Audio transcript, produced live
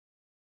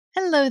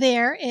Hello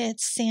there,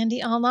 it's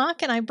Sandy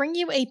Allnock, and I bring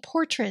you a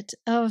portrait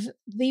of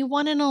the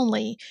one and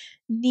only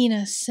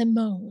Nina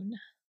Simone.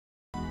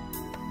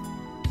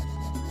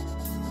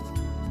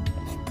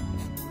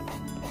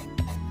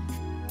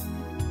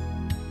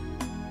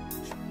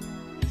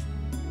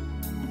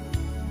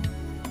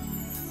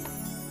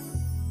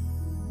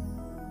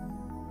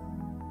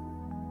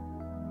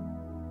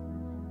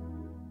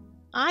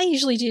 I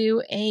usually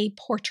do a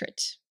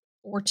portrait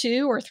or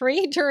two or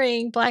three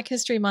during Black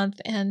History Month,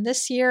 and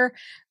this year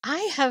I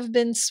have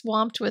been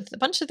swamped with a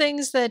bunch of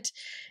things that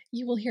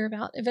you will hear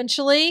about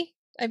eventually.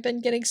 I've been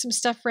getting some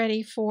stuff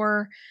ready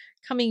for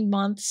coming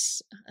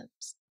months,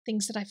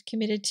 things that I've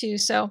committed to.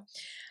 So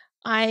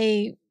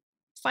I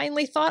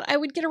finally thought I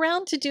would get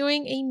around to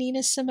doing a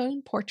Nina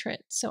Simone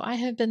portrait. So I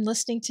have been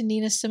listening to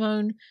Nina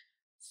Simone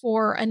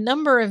for a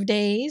number of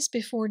days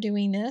before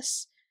doing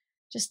this,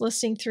 just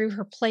listening through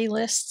her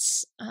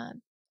playlists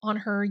on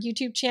her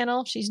YouTube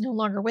channel. She's no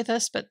longer with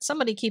us, but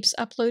somebody keeps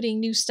uploading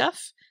new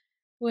stuff,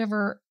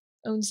 whoever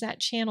owns that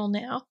channel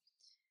now.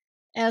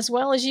 As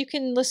well as you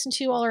can listen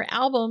to all her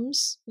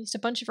albums, at least a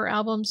bunch of her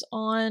albums,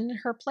 on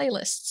her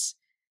playlists.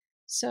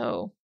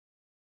 So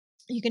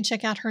you can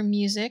check out her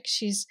music.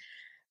 She's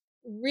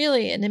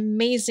really an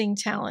amazing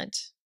talent.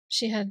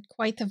 She had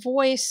quite the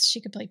voice. She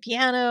could play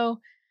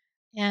piano,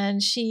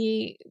 and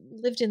she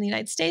lived in the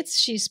United States.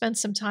 She spent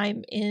some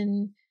time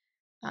in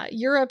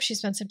Europe. She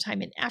spent some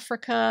time in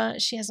Africa.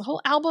 She has a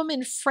whole album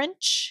in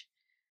French.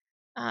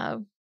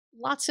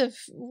 Lots of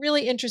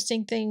really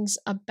interesting things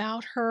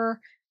about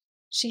her.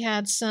 She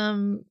had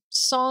some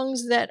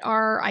songs that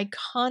are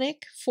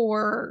iconic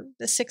for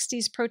the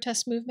 60s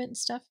protest movement and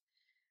stuff.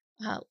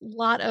 A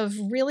lot of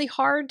really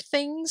hard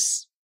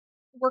things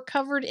were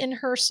covered in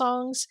her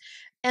songs.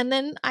 And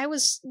then I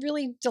was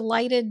really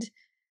delighted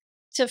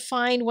to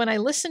find, when I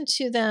listened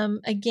to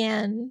them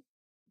again,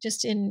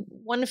 just in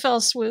one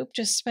fell swoop,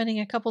 just spending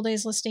a couple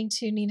days listening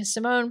to Nina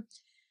Simone,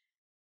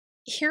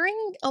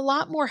 hearing a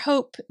lot more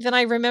hope than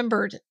I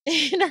remembered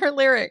in her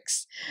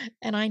lyrics.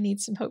 And I need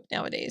some hope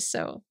nowadays.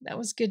 So that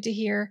was good to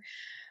hear.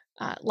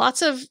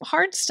 Lots of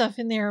hard stuff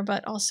in there,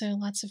 but also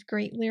lots of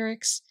great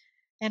lyrics.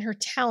 And her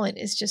talent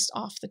is just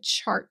off the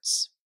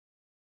charts.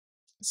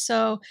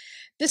 So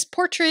this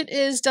portrait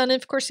is done,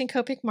 of course, in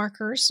Copic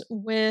markers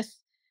with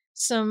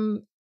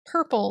some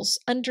purples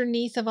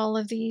underneath of all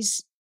of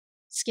these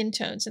skin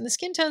tones. And the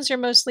skin tones are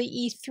mostly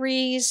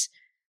E3s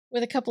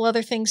with a couple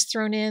other things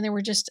thrown in. There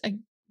were just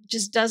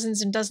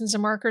dozens and dozens of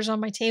markers on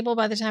my table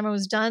by the time I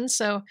was done,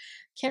 so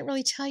can't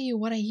really tell you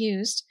what I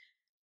used.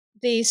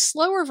 The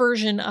slower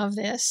version of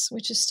this,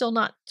 which is still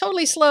not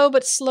totally slow,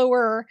 but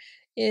slower,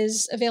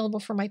 is available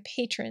for my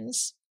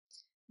patrons.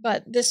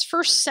 But this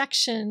first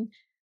section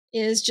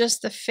is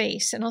just the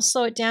face, and I'll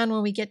slow it down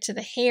when we get to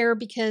the hair,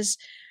 because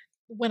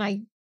when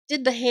I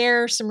did the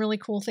hair, some really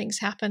cool things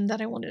happened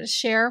that I wanted to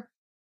share.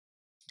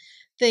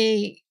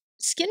 The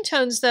skin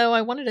tones, though,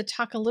 I wanted to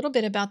talk a little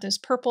bit about those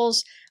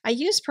purples. I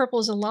use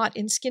purples a lot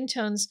in skin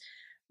tones,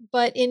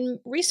 but in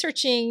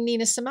researching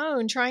Nina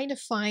Simone, trying to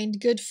find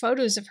good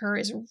photos of her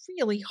is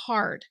really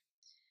hard.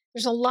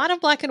 There's a lot of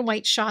black and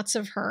white shots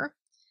of her,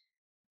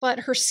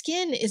 but her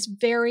skin is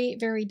very,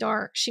 very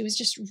dark. She was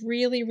just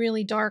really,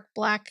 really dark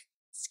black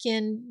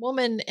skin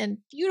woman and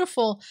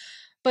beautiful,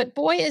 but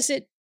boy, is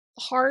it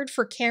hard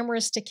for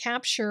cameras to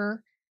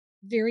capture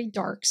very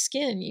dark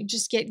skin. You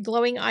just get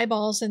glowing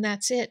eyeballs and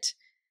that's it.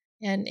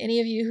 And any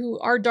of you who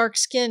are dark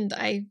skinned,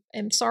 I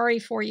am sorry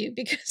for you,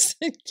 because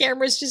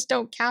cameras just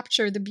don't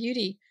capture the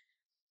beauty.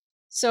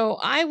 So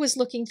I was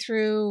looking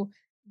through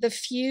the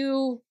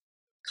few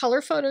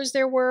color photos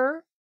there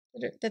were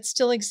that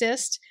still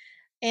exist,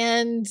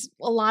 and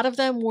a lot of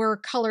them were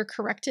color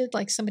corrected,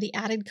 like somebody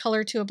added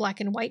color to a black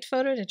and white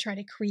photo to try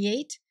to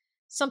create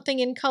something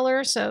in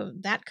color. So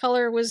that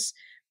color was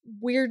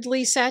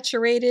weirdly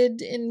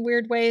saturated in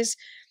weird ways.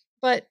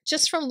 But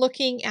just from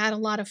looking at a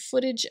lot of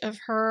footage of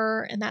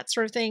her and that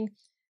sort of thing,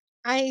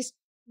 I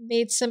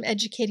made some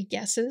educated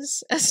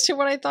guesses as to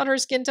what I thought her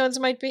skin tones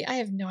might be. I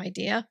have no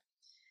idea.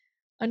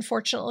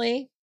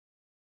 Unfortunately,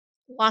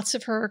 lots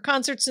of her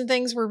concerts and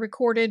things were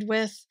recorded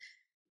with,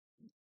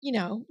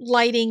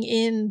 lighting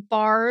in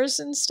bars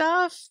and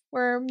stuff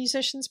where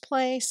musicians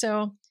play.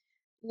 So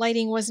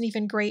lighting wasn't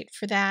even great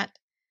for that.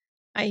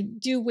 I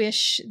do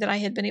wish that I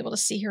had been able to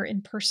see her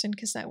in person,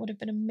 because that would have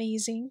been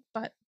amazing.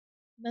 But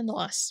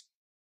nonetheless,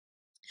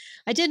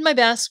 I did my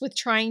best with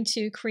trying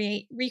to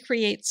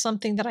recreate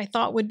something that I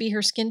thought would be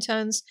her skin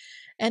tones,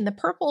 and the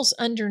purples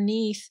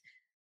underneath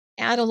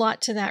add a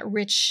lot to that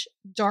rich,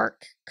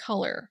 dark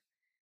color.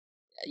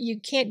 You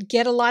can't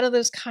get a lot of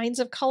those kinds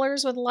of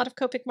colors with a lot of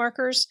Copic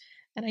markers,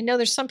 and I know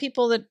there's some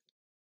people that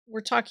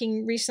were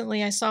talking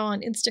recently, I saw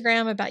on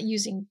Instagram, about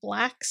using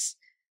blacks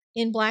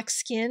in black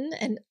skin,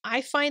 and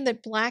I find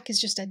that black is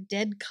just a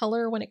dead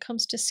color when it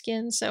comes to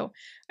skin, so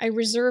I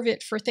reserve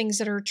it for things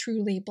that are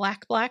truly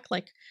black,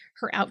 like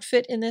her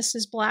outfit in this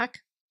is black.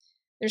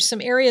 There's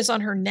some areas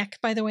on her neck,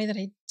 by the way, that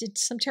I did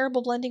some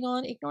terrible blending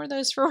on. Ignore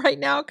those for right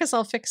now, because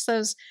I'll fix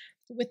those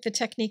with the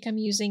technique I'm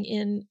using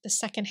in the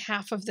second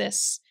half of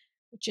this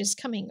which is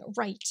coming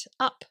right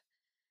up,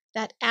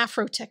 that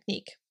afro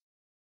technique.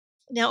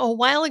 Now, a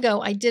while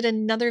ago, I did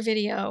another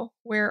video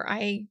where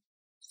I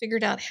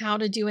figured out how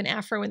to do an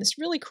afro in this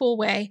really cool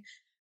way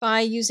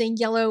by using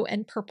yellow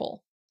and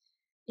purple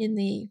in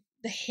the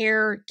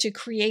hair to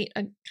create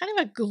a kind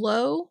of a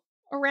glow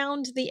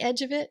around the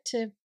edge of it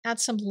to add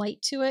some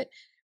light to it.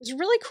 It was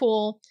really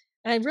cool,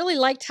 and I really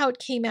liked how it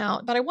came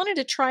out, but I wanted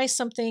to try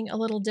something a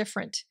little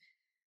different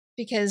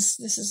because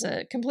this is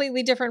a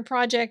completely different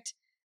project,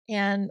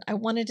 and I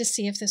wanted to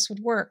see if this would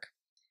work.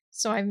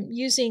 So I'm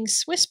using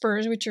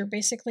Swispers, which are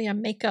basically a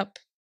makeup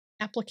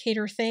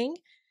applicator thing,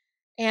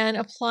 and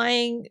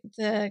applying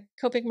the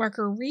Copic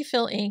marker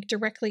refill ink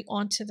directly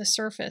onto the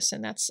surface.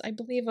 And that's, I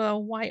believe, a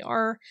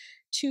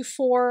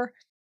YR24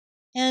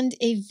 and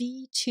a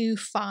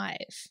V25.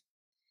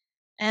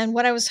 And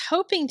what I was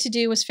hoping to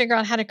do was figure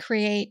out how to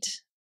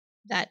create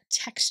that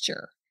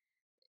texture.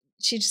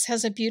 She just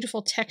has a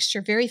beautiful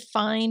texture, very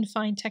fine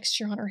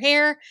texture on her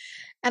hair.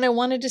 And I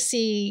wanted to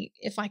see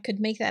if I could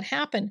make that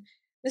happen.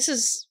 This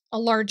is a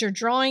larger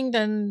drawing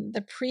than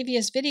the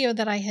previous video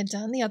that I had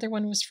done. The other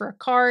one was for a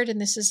card, and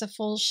this is a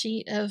full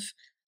sheet of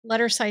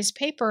letter-sized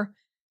paper.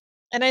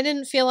 And I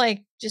didn't feel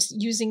like just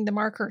using the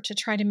marker to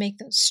try to make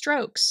those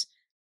strokes.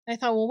 I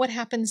thought, well, what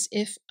happens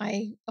if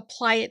I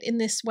apply it in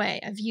this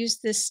way? I've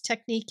used this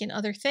technique in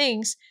other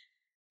things.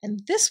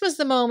 And this was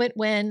the moment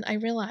when I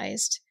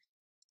realized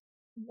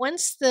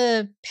once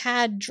the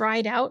pad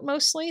dried out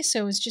mostly,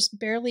 so it was just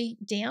barely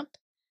damp,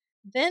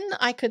 then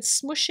I could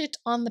smush it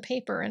on the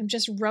paper and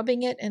just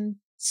rubbing it and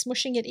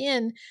smushing it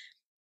in,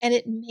 and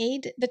it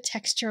made the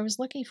texture I was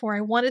looking for.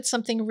 I wanted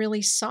something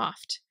really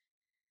soft.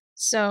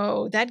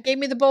 So that gave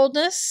me the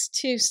boldness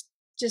to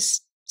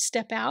just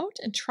step out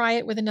and try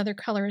it with another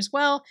color as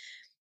well.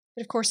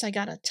 But of course, I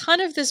got a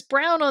ton of this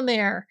brown on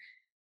there,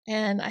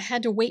 and I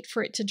had to wait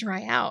for it to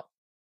dry out.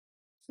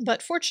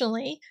 But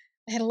fortunately,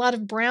 I had a lot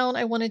of brown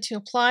I wanted to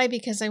apply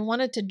because I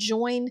wanted to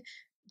join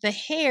the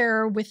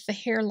hair with the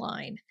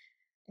hairline.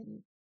 And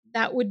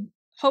that would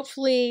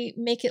hopefully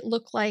make it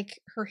look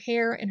like her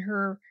hair and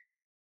her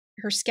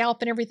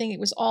scalp and everything, it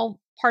was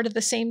all part of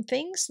the same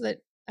thing, so that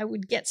I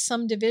would get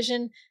some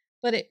division,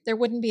 but there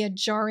wouldn't be a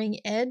jarring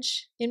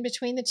edge in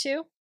between the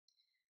two.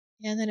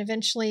 And then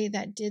eventually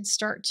that did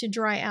start to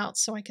dry out,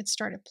 so I could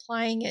start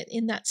applying it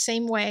in that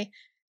same way.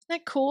 Isn't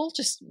that cool?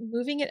 Just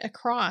moving it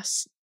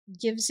across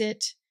gives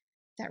it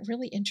that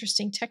really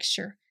interesting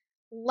texture.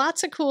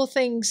 Lots of cool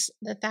things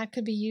that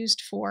could be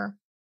used for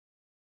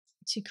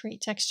to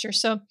create texture.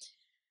 So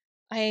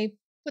I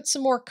put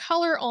some more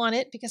color on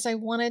it because I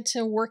wanted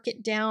to work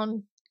it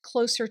down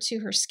closer to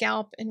her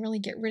scalp and really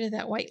get rid of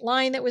that white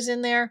line that was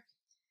in there.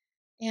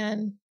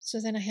 And so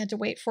then I had to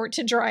wait for it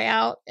to dry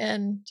out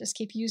and just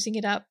keep using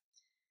it up.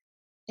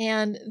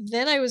 And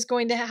then I was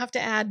going to have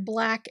to add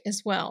black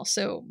as well.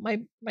 So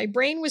my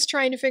brain was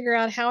trying to figure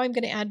out how I'm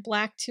going to add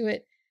black to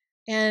it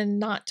and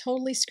not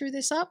totally screw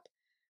this up.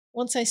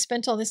 Once I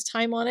spent all this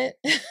time on it,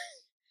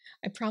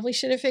 I probably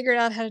should have figured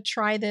out how to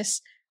try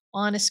this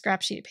on a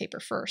scrap sheet of paper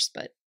first.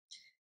 But,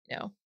 you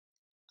know,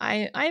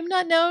 I'm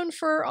not known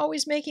for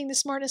always making the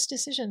smartest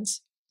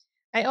decisions.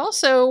 I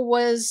also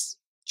was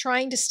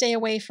trying to stay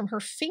away from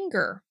her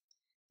finger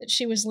that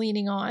she was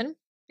leaning on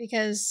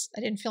because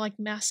I didn't feel like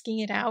masking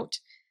it out,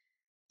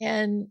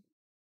 and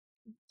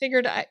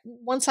figured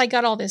once I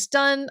got all this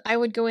done, I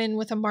would go in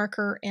with a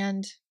marker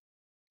and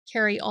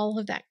carry all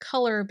of that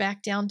color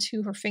back down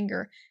to her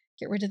finger,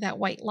 get rid of that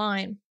white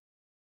line.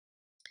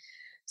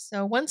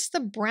 So once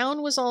the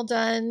brown was all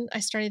done, I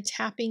started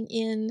tapping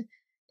in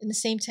the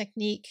same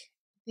technique,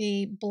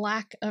 the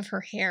black of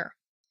her hair.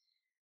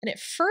 And at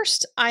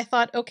first I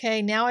thought,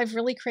 okay, now I've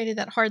really created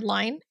that hard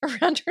line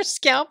around her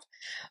scalp.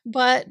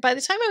 But by the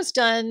time I was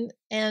done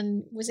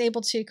and was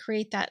able to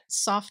create that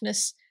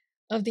softness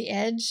of the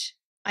edge,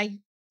 I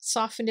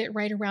softened it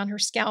right around her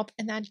scalp,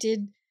 and that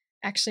did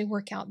actually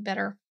work out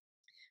better.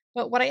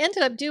 But what I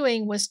ended up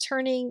doing was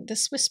turning the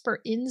Swisper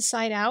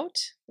inside out,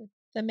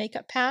 the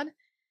makeup pad,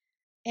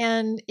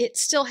 and it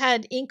still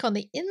had ink on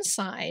the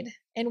inside.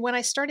 And when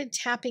I started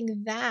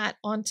tapping that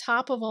on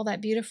top of all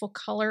that beautiful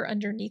color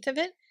underneath of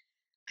it,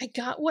 I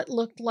got what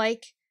looked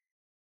like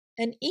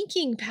an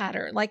inking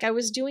pattern, like I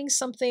was doing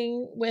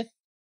something with,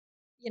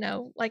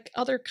 like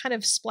other kind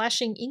of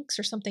splashing inks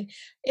or something.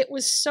 It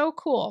was so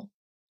cool.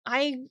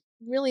 I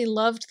really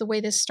loved the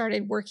way this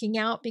started working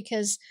out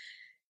because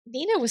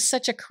Nina was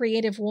such a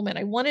creative woman.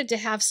 I wanted to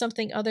have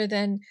something other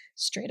than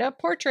straight up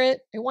portrait.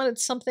 I wanted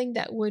something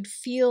that would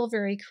feel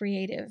very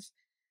creative.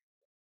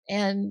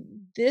 And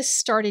this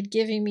started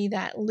giving me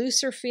that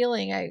looser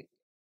feeling.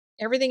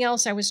 Everything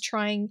else I was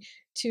trying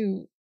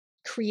to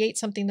create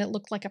something that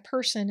looked like a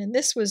person, and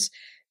this was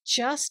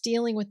just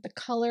dealing with the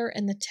color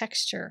and the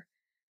texture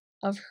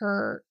of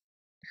her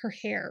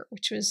hair,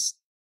 which was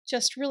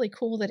just really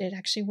cool that it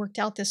actually worked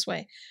out this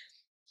way.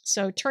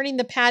 So turning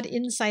the pad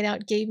inside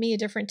out gave me a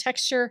different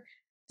texture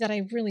that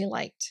I really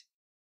liked.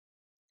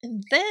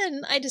 And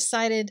then I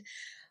decided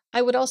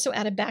I would also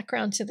add a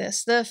background to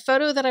this. The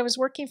photo that I was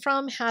working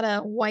from had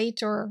a white,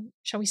 or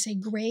shall we say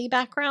gray,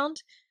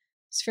 background.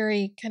 It's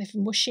very kind of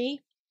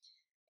mushy.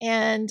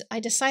 And I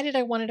decided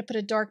I wanted to put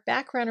a dark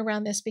background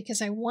around this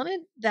because I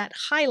wanted that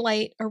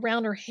highlight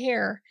around her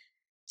hair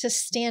to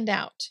stand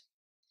out.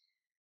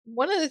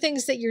 One of the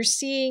things that you're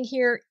seeing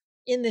here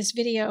in this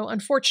video,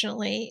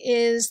 unfortunately,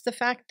 is the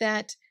fact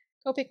that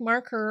Copic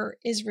marker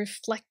is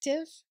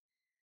reflective.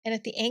 And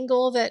at the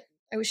angle that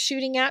I was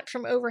shooting at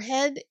from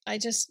overhead, I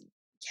just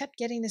kept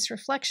getting this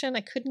reflection.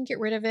 I couldn't get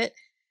rid of it.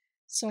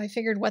 So I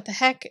figured, what the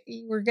heck,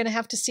 you were going to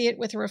have to see it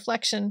with a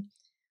reflection.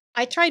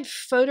 I tried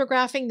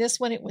photographing this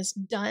when it was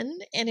done,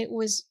 and it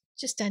was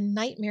just a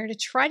nightmare to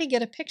try to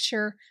get a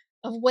picture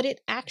of what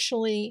it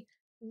actually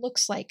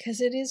looks like,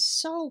 because it is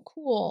so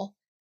cool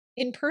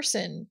in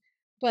person,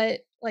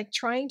 but like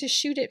trying to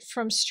shoot it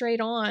from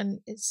straight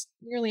on is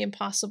nearly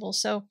impossible.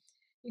 So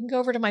you can go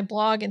over to my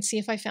blog and see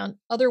if I found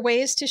other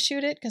ways to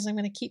shoot it, because I'm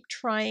going to keep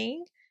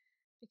trying,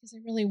 because I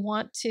really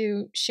want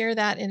to share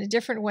that in a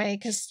different way,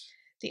 because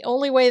the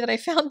only way that I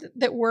found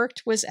that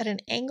worked was at an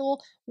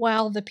angle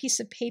while the piece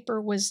of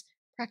paper was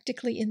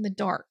practically in the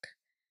dark.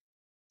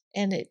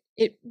 And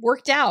it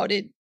worked out.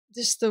 It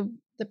just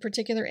the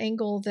particular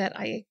angle that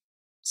I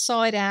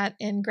saw it at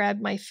and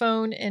grabbed my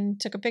phone and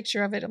took a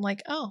picture of it. I'm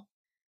like, oh,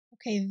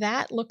 okay,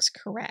 that looks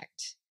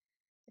correct.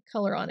 The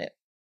color on it.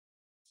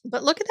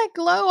 But look at that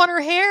glow on her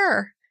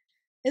hair.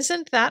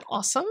 Isn't that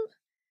awesome?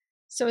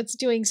 So it's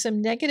doing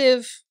some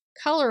negative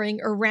coloring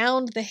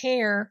around the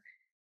hair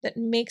that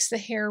makes the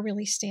hair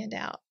really stand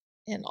out.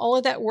 And all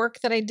of that work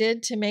that I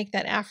did to make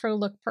that afro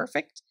look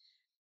perfect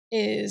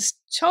is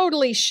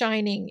totally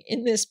shining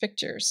in this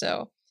picture. So I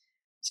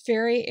was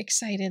very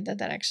excited that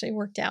that actually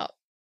worked out.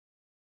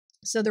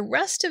 So the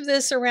rest of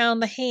this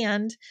around the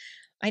hand,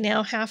 I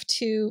now have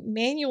to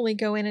manually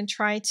go in and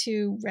try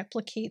to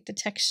replicate the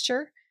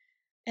texture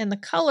and the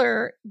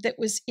color that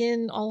was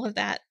in all of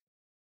that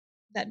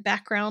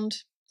background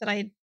that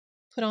I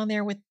put on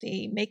there with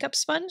the makeup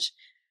sponge,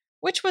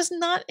 which was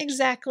not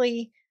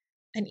exactly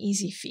an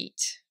easy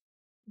feat,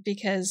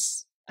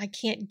 because I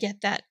can't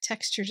get that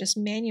texture just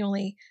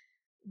manually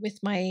with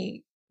my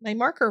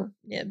marker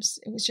nibs.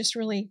 It was just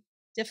really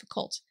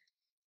difficult.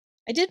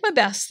 I did my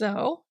best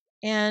though,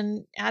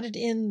 and added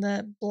in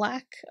the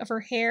black of her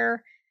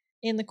hair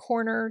in the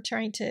corner,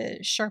 trying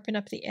to sharpen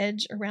up the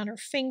edge around her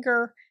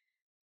finger.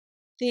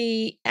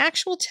 The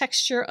actual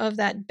texture of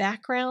that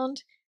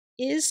background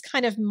is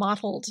kind of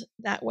mottled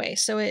that way,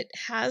 so it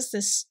has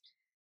this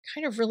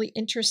kind of really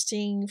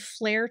interesting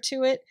flair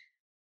to it,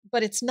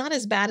 but it's not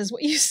as bad as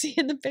what you see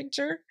in the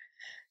picture.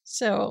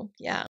 So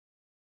yeah.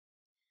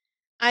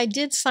 I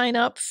did sign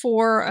up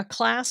for a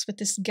class with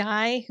this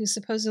guy who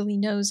supposedly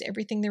knows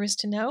everything there is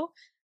to know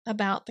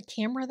about the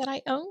camera that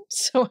I own.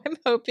 So I'm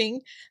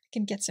hoping I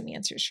can get some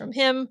answers from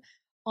him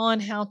on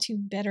how to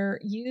better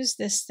use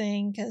this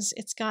thing, because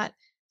it's got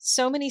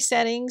so many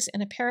settings,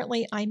 and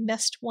apparently I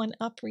messed one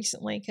up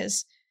recently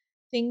because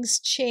things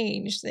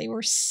changed. They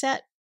were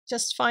set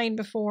just fine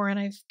before, and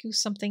I've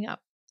goosed something up.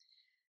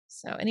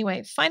 So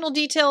anyway, final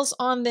details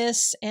on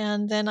this,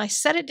 and then I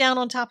set it down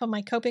on top of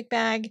my Copic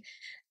bag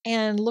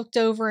and looked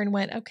over and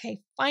went, okay,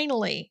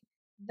 finally,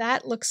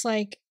 that looks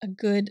like a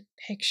good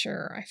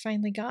picture. I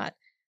finally got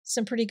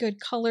some pretty good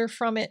color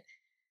from it.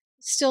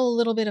 Still a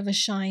little bit of a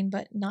shine,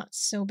 but not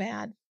so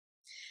bad.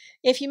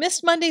 If you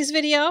missed Monday's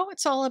video,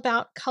 it's all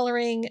about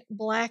coloring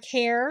black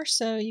hair,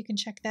 so you can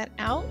check that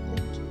out.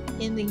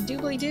 Link in the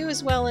doobly-doo,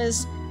 as well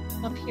as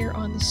up here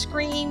on the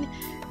screen.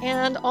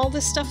 And all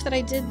the stuff that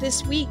I did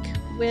this week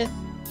with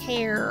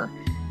hair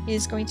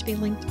is going to be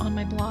linked on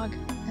my blog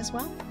as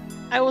well.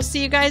 I will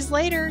see you guys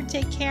later.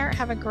 Take care.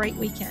 Have a great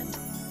weekend.